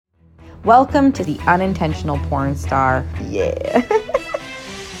Welcome to the Unintentional Porn Star. Yeah.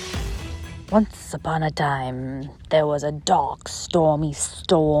 Once upon a time, there was a dark, stormy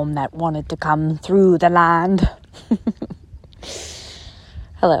storm that wanted to come through the land.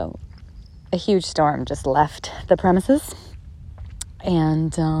 Hello. A huge storm just left the premises.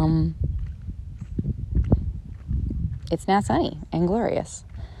 And, it's now sunny and glorious.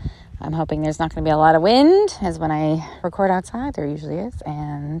 I'm hoping there's not going to be a lot of wind, as when I record outside, there usually is.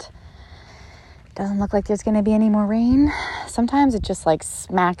 And it doesn't look like there's going to be any more rain. Sometimes it just like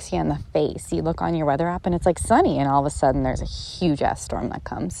smacks you in the face. You look on your weather app and it's like sunny, and all of a sudden there's a huge ass storm that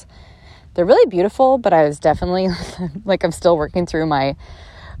comes. They're really beautiful, but I was definitely like, I'm still working through my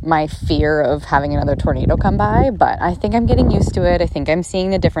fear of having another tornado come by, but I think I'm getting used to it. I think I'm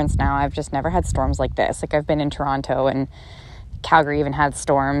seeing the difference now. I've just never had storms like this. Like, I've been in Toronto, and Calgary even had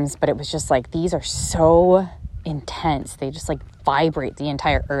storms, but it was just like, these are so intense. They just like vibrate the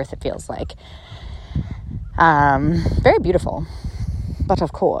entire earth, it feels like. Very beautiful, but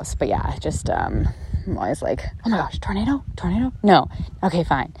of course, but yeah, just, I'm always like, oh my gosh, tornado? No. Okay,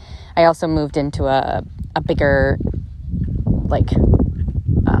 fine. I also moved into a bigger, like,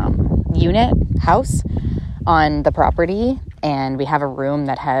 unit house on the property, and we have a room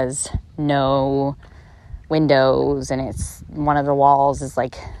that has no windows, and it's one of the walls is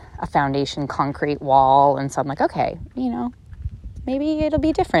like a foundation concrete wall, and so I'm like, okay, maybe it'll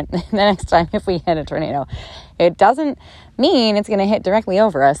be different the next time if we hit a tornado. It doesn't mean it's going to hit directly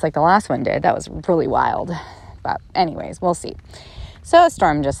over us like the last one did. That was really wild, but anyways, we'll see. So a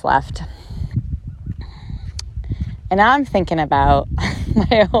storm just left, and I'm thinking about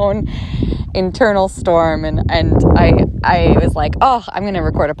my own internal storm, and I was like, oh, I'm going to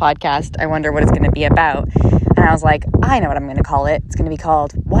record a podcast. I wonder what it's going to be about. And I was like, I know what I'm going to call it. It's going to be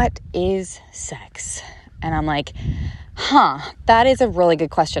called, What is Sex? And I'm like, that is a really good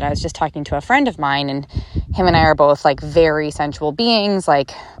question. I was just talking to a friend of mine, and him and I are both like very sensual beings.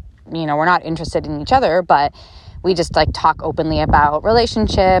 Like, we're not interested in each other, but we just like talk openly about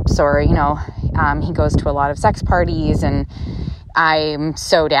relationships, or, he goes to a lot of sex parties, and I'm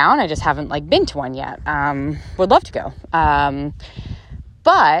so down. I just haven't like been to one yet. Would love to go.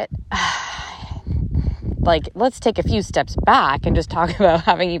 But like, let's take a few steps back and just talk about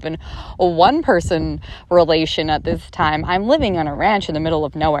having even a one-person relation at this time. I'm living on a ranch in the middle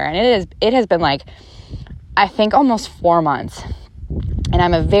of nowhere, and it has been like, I think almost 4 months, and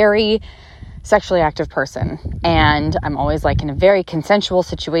I'm a very sexually active person, and I'm always like in very consensual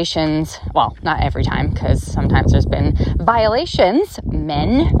situations. Well, not every time, because sometimes there's been violations.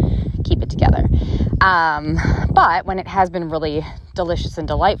 Men, keep it together. But when it has been really delicious and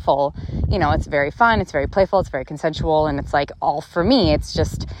delightful, it's very fun, it's very playful, it's very consensual, and it's like, all for me, it's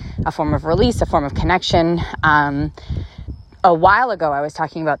just a form of release, a form of connection. A while ago, I was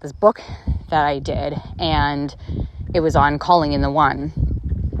talking about this book that I did, and it was on calling in the one.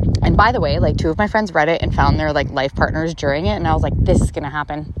 And by the way, like, 2 of my friends read it and found their like life partners during it, and I was like, this is gonna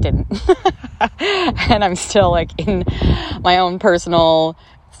happen. Didn't. And I'm still like in my own personal,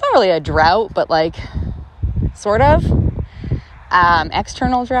 it's not really a drought, but like sort of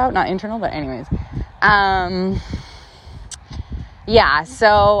external drought, not internal, but anyways. Yeah,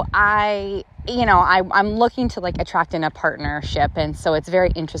 so I'm looking to like attract in a partnership, and so it's very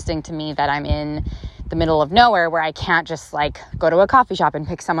interesting to me that I'm in the middle of nowhere where I can't just like go to a coffee shop and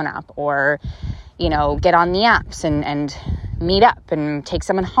pick someone up, or get on the apps and meet up and take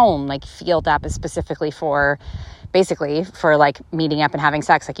someone home. Like, Field app is specifically for like meeting up and having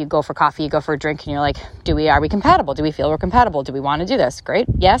sex. Like, you go for coffee, you go for a drink, and you're like, are we compatible? Do we feel we're compatible? Do we want to do this? Great.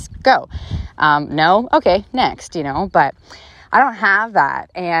 Yes, go. No. Okay. Next, but I don't have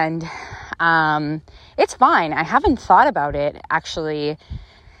that. And, it's fine. I haven't thought about it actually.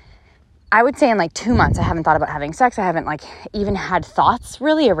 I would say in like 2 months, I haven't thought about having sex. I haven't like even had thoughts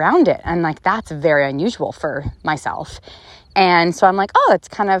really around it. And like, that's very unusual for myself. And so I'm like, oh, that's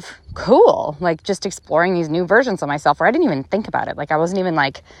kind of cool. Like, just exploring these new versions of myself where I didn't even think about it. Like, I wasn't even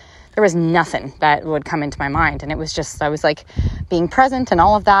like, there was nothing that would come into my mind. And it was just, I was like being present and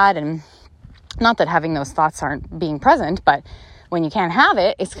all of that. And not that having those thoughts aren't being present, but when you can't have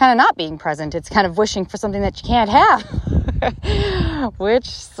it, it's kind of not being present. It's kind of wishing for something that you can't have, which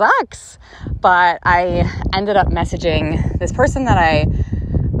sucks. But I ended up messaging this person that I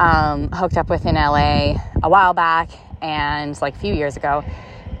hooked up with in LA a while back, and like a few years ago.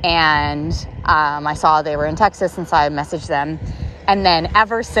 And I saw they were in Texas, and so I messaged them. And then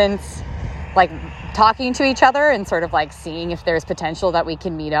ever since, like, talking to each other and sort of like seeing if there's potential that we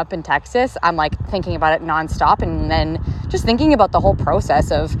can meet up in Texas, I'm like thinking about it nonstop, and then just thinking about the whole process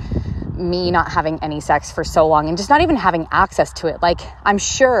of me not having any sex for so long and just not even having access to it. Like, I'm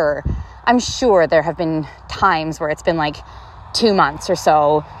sure I'm sure there have been times where it's been like 2 months or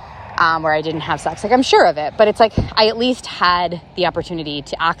so where I didn't have sex. Like, I'm sure of it, but it's like I at least had the opportunity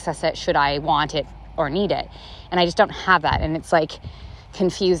to access it should I want it or need it. And I just don't have that. And it's like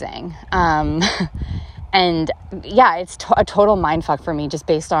confusing. And yeah, it's a total mindfuck for me just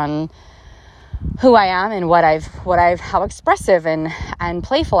based on who I am and how expressive and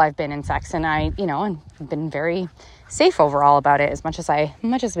playful I've been in sex. And I've been very safe overall about it as much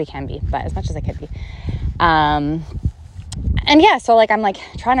as we can be, but as much as I could be. And yeah, so like, I'm like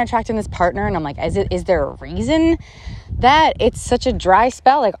trying to attract in this partner, and I'm like, is there a reason that it's such a dry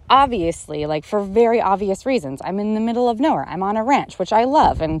spell? Like, obviously, like for very obvious reasons. I'm in the middle of nowhere. I'm on a ranch, which I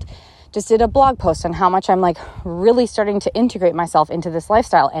love, and just did a blog post on how much I'm like really starting to integrate myself into this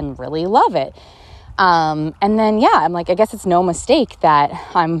lifestyle and really love it. And then, yeah, I'm like, I guess it's no mistake that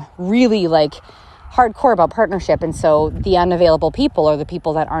I'm really like hardcore about partnership. And so the unavailable people, or the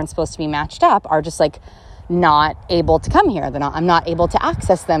people that aren't supposed to be matched up, are just like not able to come here. I'm not able to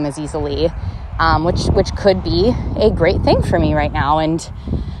access them as easily, which could be a great thing for me right now. And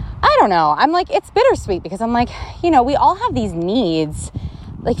I don't know, I'm like, it's bittersweet because I'm like, we all have these needs.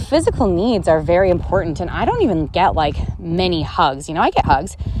 Like, physical needs are very important, and I don't even get like many hugs. I get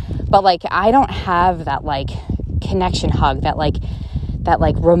hugs, but like I don't have that like connection hug, that like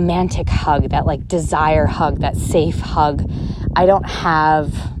romantic hug, that like desire hug, that safe hug. I don't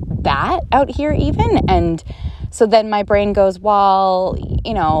have that out here even. And so then my brain goes, well,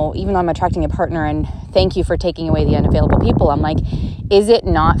 even though I'm attracting a partner, and thank you for taking away the unavailable people, I'm like, is it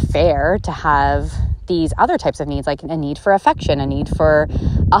not fair to have these other types of needs, like a need for affection, a need for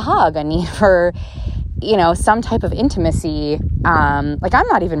a hug, a need for, some type of intimacy? Like, I'm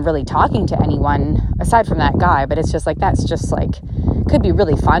not even really talking to anyone aside from that guy, but it's just like, that's just like, could be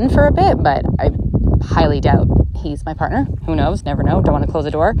really fun for a bit, but I highly doubt he's my partner. Who knows? Never know. Don't want to close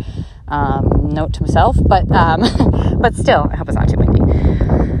the door. Note to myself, but still, I hope it's not too windy.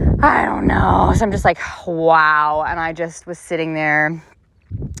 I don't know. So I'm just like, wow. And I just was sitting there,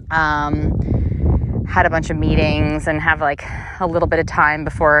 had a bunch of meetings and have like a little bit of time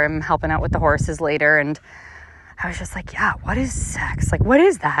before I'm helping out with the horses later. And I was just like, yeah, what is sex? Like, what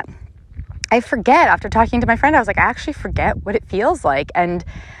is that? I forget. After talking to my friend, I was like, I actually forget what it feels like. And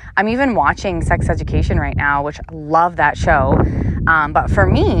I'm even watching Sex Education right now, which I love that show. But for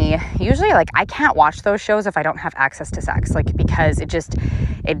me, usually like I can't watch those shows if I don't have access to sex, like, because it just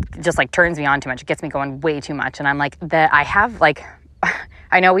like turns me on too much. It gets me going way too much. And I'm like, I have like,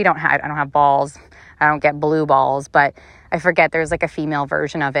 I know I don't have balls. I don't get blue balls, but I forget there's like a female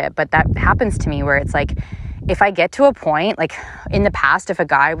version of it. But that happens to me where it's like, if I get to a point, like in the past, if a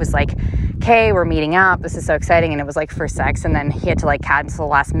guy was like, okay, we're meeting up, this is so exciting, and it was like for sex, and then he had to like cancel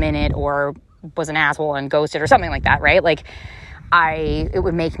last minute or was an asshole and ghosted or something like that, right? Like it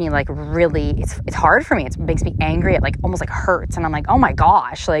would make me like really, it's hard for me. It makes me angry. It like almost like hurts. And I'm like, oh my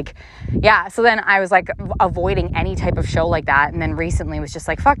gosh, like, yeah. So then I was like avoiding any type of show like that. And then recently was just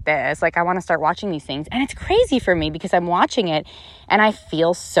like, fuck this. Like, I want to start watching these things. And it's crazy for me because I'm watching it and I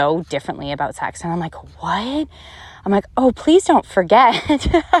feel so differently about sex. And I'm like, what? I'm like, oh, please don't forget.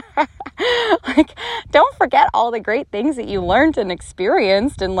 Like, don't forget all the great things that you learned and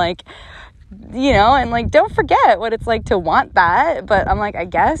experienced, and like, and like, don't forget what it's like to want that. But I'm like, I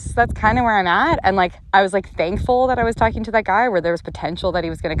guess that's kind of where I'm at. And like, I was like thankful that I was talking to that guy where there was potential that he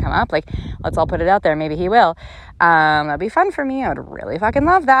was going to come up. Like, let's all put it out there. Maybe he will. That'd be fun for me. I would really fucking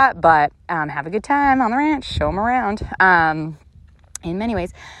love that. But have a good time on the ranch. Show him around in many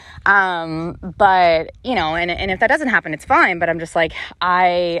ways. But and if that doesn't happen, it's fine. But I'm just like,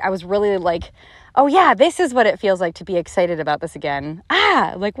 I was really like, oh yeah, this is what it feels like to be excited about this again.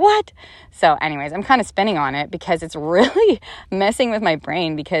 Like what? So anyways, I'm kind of spinning on it because it's really messing with my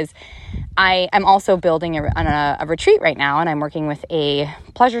brain, because I am also building a retreat right now, and I'm working with a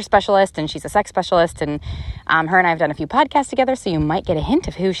pleasure specialist, and she's a sex specialist, and her and I have done a few podcasts together, so you might get a hint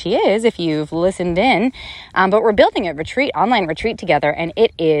of who she is if you've listened in. But we're building a online retreat together, and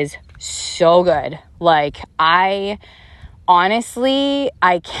it is so good. Like, honestly,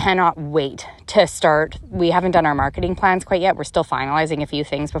 I cannot wait to start. We haven't done our marketing plans quite yet. We're still finalizing a few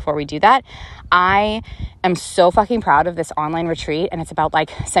things before we do that. I am so fucking proud of this online retreat, and it's about like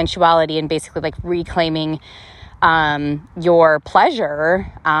sensuality and basically like reclaiming your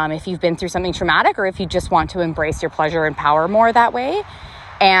pleasure if you've been through something traumatic, or if you just want to embrace your pleasure and power more that way.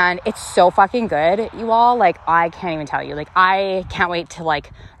 And it's so fucking good, you all. Like, I can't even tell you. Like, I can't wait to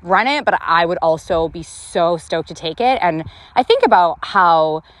like run it, but I would also be so stoked to take it. And I think about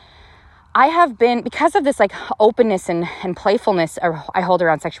how I have been, because of this like openness and playfulness I hold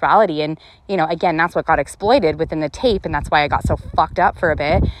around sexuality. And, again, that's what got exploited within the tape. And that's why I got so fucked up for a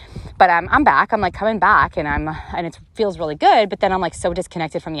bit. but I'm back. I'm like coming back, and it feels really good. But then I'm like so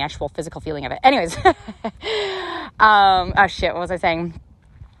disconnected from the actual physical feeling of it. Anyways, oh shit, what was I saying?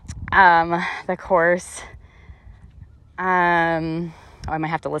 The course. I might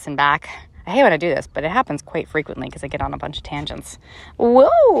have to listen back. I hate when I do this, but it happens quite frequently because I get on a bunch of tangents.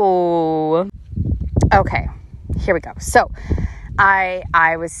 Whoa. Okay, here we go. So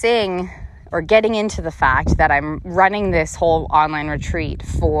I was saying, or getting into the fact that I'm running this whole online retreat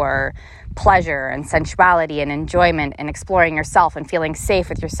for pleasure and sensuality and enjoyment and exploring yourself and feeling safe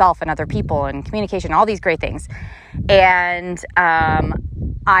with yourself and other people and communication, all these great things. And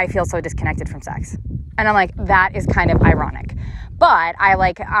I feel so disconnected from sex. And I'm like, that is kind of ironic. But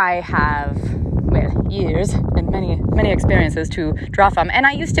I have years and many experiences to draw from. And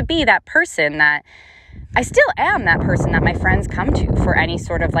I used to be that person that I still am that person that my friends come to for any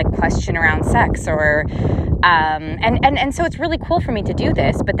sort of like question around sex or, and so it's really cool for me to do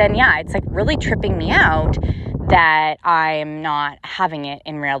this, but then, yeah, it's like really tripping me out that I'm not having it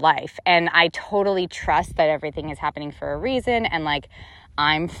in real life. And I totally trust that everything is happening for a reason. And like,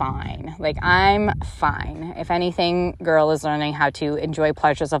 I'm fine. Like, I'm fine. If anything, girl is learning how to enjoy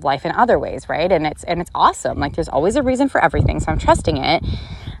pleasures of life in other ways, right? And it's awesome. Like, there's always a reason for everything. So I'm trusting it.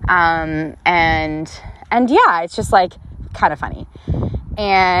 And yeah, it's just like kind of funny.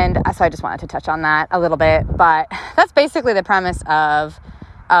 And so I just wanted to touch on that a little bit, but that's basically the premise of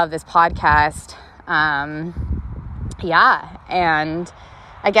this podcast. Yeah. And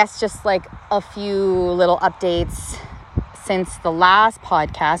I guess just like a few little updates since the last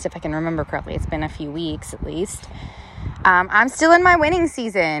podcast, if I can remember correctly. It's been a few weeks at least. I'm still in my winning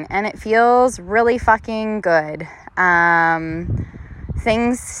season and it feels really fucking good.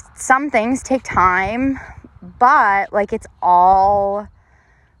 Some things take time, but like it's all,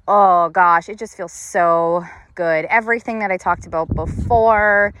 oh gosh, it just feels so good. Everything that I talked about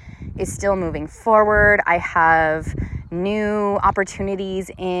before is still moving forward. I have new opportunities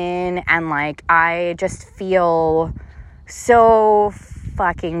in, and like I just feel so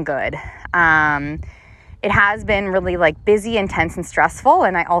fucking good. It has been really like busy, intense, and stressful.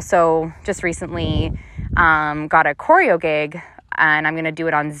 And I also just recently got a choreo gig, and I'm going to do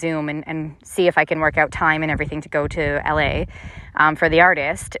it on Zoom and see if I can work out time and everything to go to LA for the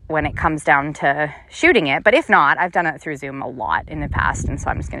artist when it comes down to shooting it. But if not, I've done it through Zoom a lot in the past, and so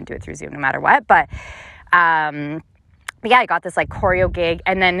I'm just going to do it through Zoom no matter what. But yeah, I got this like choreo gig,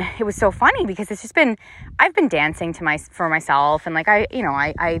 and then it was so funny because it's just been, I've been dancing for myself, and like I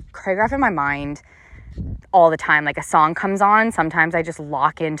choreograph in my mind all the time. Like a song comes on, sometimes I just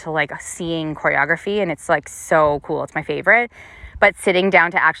lock into like seeing choreography, and it's like so cool. It's my favorite. But sitting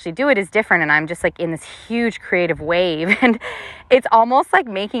down to actually do it is different, and I'm just like in this huge creative wave, and it's almost like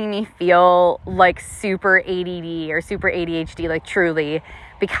making me feel like super ADD or super ADHD, like truly,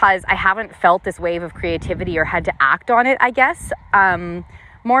 because I haven't felt this wave of creativity or had to act on it, I guess,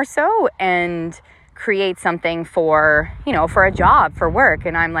 more so, and create something for a job, for work.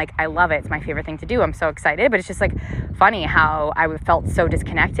 And I'm like, I love it. It's my favorite thing to do. I'm so excited. But it's just like funny how I felt so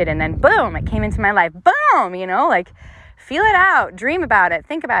disconnected, and then boom, it came into my life. Boom, like feel it out, dream about it,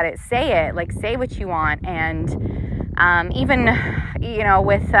 think about it, say it, like say what you want. And even,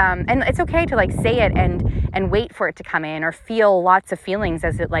 with, and it's okay to like say it and wait for it to come in, or feel lots of feelings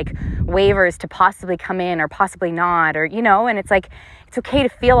as it like wavers to possibly come in or possibly not, or, and it's like, it's okay to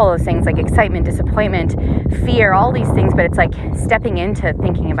feel all those things like excitement, disappointment, fear, all these things, but it's like stepping into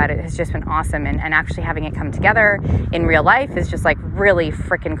thinking about it has just been awesome. And actually having it come together in real life is just like really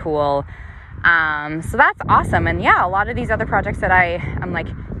freaking cool. So that's awesome. And yeah, a lot of these other projects that I'm like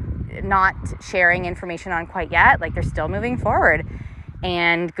not sharing information on quite yet, like they're still moving forward,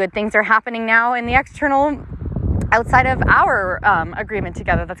 and good things are happening now in the external outside of our agreement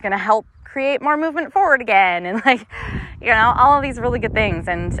together that's going to help create more movement forward again, and like all of these really good things.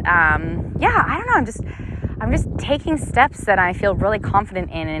 And yeah, I don't know, I'm just taking steps that I feel really confident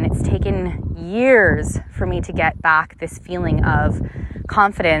in, and it's taken years for me to get back this feeling of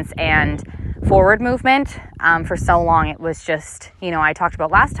confidence and forward movement. For so long it was just, I talked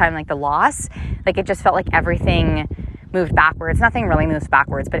about last time, like the loss, like it just felt like everything moved backwards. Nothing really moves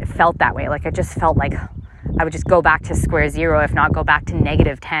backwards, but it felt that way. Like it just felt like I would just go back to square zero, if not go back to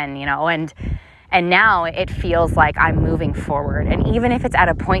 -10, and now it feels like I'm moving forward. And even if it's at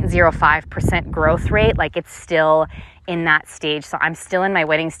a 0.05% growth rate, like it's still in that stage. So I'm still in my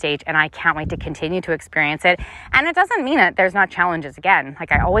wedding stage, and I can't wait to continue to experience it. And it doesn't mean that there's not challenges. Again,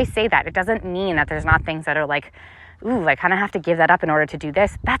 like I always say that, it doesn't mean that there's not things that are like, ooh, I kind of have to give that up in order to do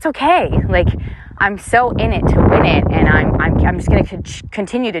this. That's okay. Like I'm so in it to win it. And I'm just going to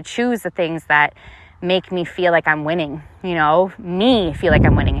continue to choose the things that make me feel like I'm winning, me feel like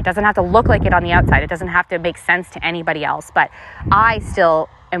I'm winning. It doesn't have to look like it on the outside. It doesn't have to make sense to anybody else, but I still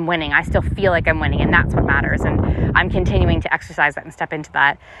am winning. I still feel like I'm winning, and that's what matters. And I'm continuing to exercise that and step into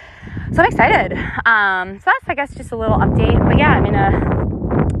that. So I'm excited. So that's, I guess, just a little update. But yeah,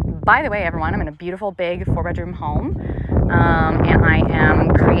 by the way, everyone, I'm in a beautiful big 4-bedroom home. And I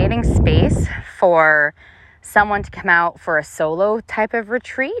am creating space for someone to come out for a solo type of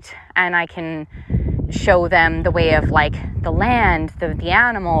retreat, and I can show them the way of like the land, the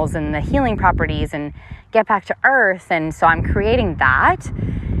animals and the healing properties, and get back to earth. And so I'm creating that,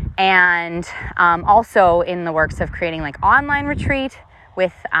 and also in the works of creating like online retreat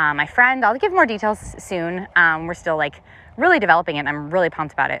with my friend. I'll give more details soon. We're still like really developing it, and I'm really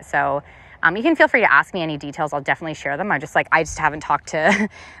pumped about it. So you can feel free to ask me any details. I'll definitely share them. I just haven't talked to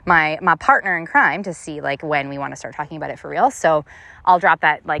my partner in crime to see like when we want to start talking about it for real. So I'll drop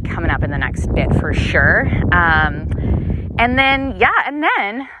that like coming up in the next bit for sure. And then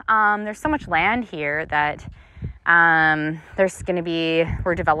there's so much land here that we're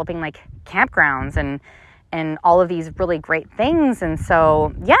developing like campgrounds and all of these really great things. And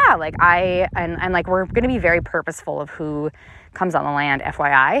so, yeah, like we're going to be very purposeful of who comes on the land,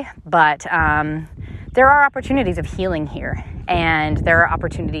 FYI, but there are opportunities of healing here, and there are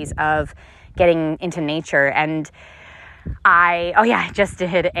opportunities of getting into nature. And I just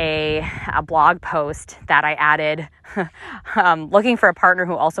did a blog post that I added looking for a partner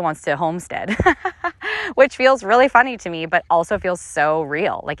who also wants to homestead, which feels really funny to me, but also feels so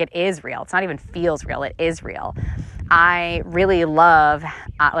real. Like, it is real. It's not even feels real. It is real. I really love,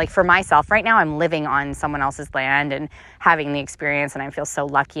 for myself right now, I'm living on someone else's land and having the experience, and I feel so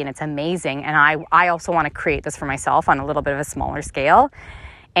lucky, and it's amazing. And I also want to create this for myself on a little bit of a smaller scale.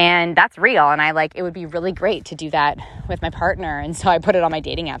 And that's real. And it would be really great to do that with my partner. And so I put it on my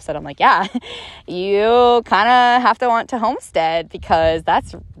dating app. So I'm like, yeah, you kind of have to want to homestead, because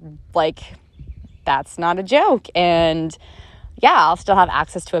that's not a joke. And yeah, I'll still have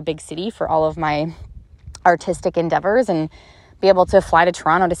access to a big city for all of my artistic endeavors, and be able to fly to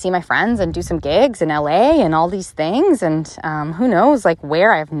Toronto to see my friends and do some gigs in LA and all these things. And who knows,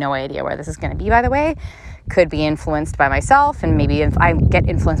 where. I have no idea where this is going to be, by the way. Could be influenced by myself, and maybe if I get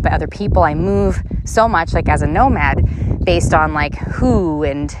influenced by other people. I move so much as a nomad based on who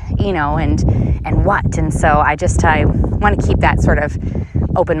and what. And so I want to keep that sort of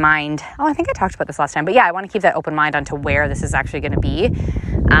open mind. Oh, I think I talked about this last time, but yeah, I want to keep that open mind onto where this is actually going to be.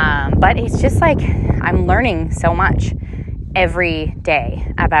 But it's just I'm learning so much every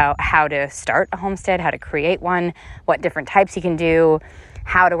day about how to start a homestead, how to create one, what different types you can do,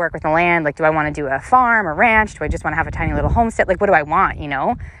 how to work with the land. Do I want to do a farm, a ranch? Do I just want to have a tiny little homestead? What do I want?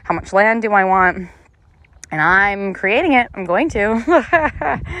 How much land do I want? And I'm creating it. I'm going to.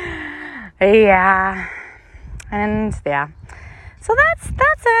 Yeah. And yeah. So that's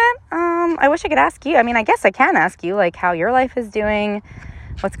it. I wish I could ask you. I guess I can ask you how your life is doing,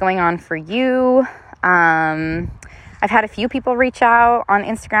 what's going on for you. I've had a few people reach out on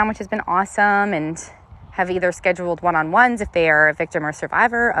Instagram, which has been awesome, and have either scheduled one-on-ones if they are a victim or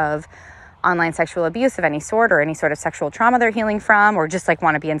survivor of online sexual abuse of any sort, or any sort of sexual trauma they're healing from, or just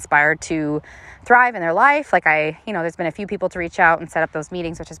want to be inspired to thrive in their life. There's been a few people to reach out and set up those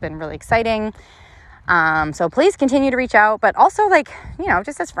meetings, which has been really exciting. So please continue to reach out, but also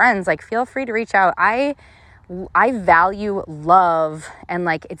just as friends, feel free to reach out. I value love, and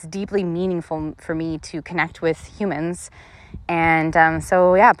it's deeply meaningful for me to connect with humans. And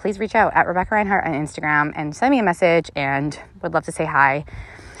so yeah, please reach out at Rebecca Reinhart on Instagram and send me a message, and would love to say hi.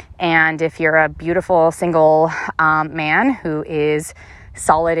 And if you're a beautiful single man who is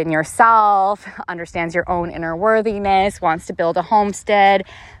solid in yourself, understands your own inner worthiness, wants to build a homestead,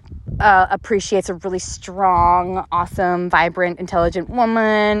 appreciates a really strong, awesome, vibrant, intelligent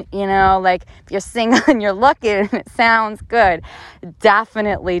woman, if you're single and you're looking and it sounds good,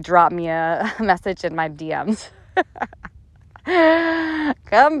 definitely drop me a message in my DMs.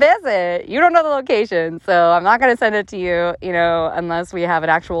 Come visit. You don't know the location, so I'm not going to send it to you, unless we have an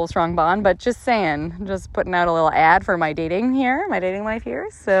actual strong bond. But just saying, just putting out a little ad for my dating life here.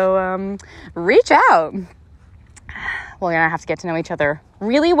 So reach out. We're going to have to get to know each other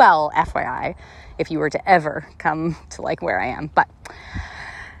really well, FYI, if you were to ever come to where I am. But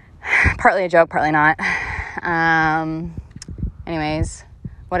partly a joke, partly not. Anyways,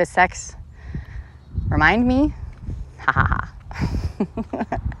 what is sex? Remind me? Ha ha ha.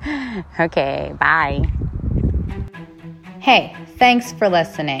 Okay, bye. Hey, thanks for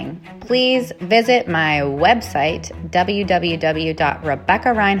listening. Please visit my website,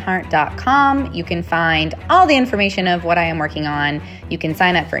 www.rebeccareinhart.com. You can find all the information of what I am working on. You can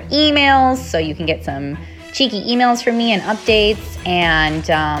sign up for emails so you can get some cheeky emails from me and updates. And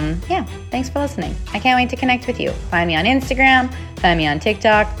thanks for listening. I can't wait to connect with you. Find me on Instagram, find me on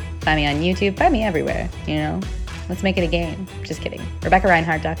TikTok, find me on YouTube, find me everywhere, Let's make it a game. Just kidding.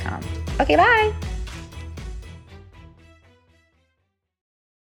 RebeccaReinhart.com. Okay, bye.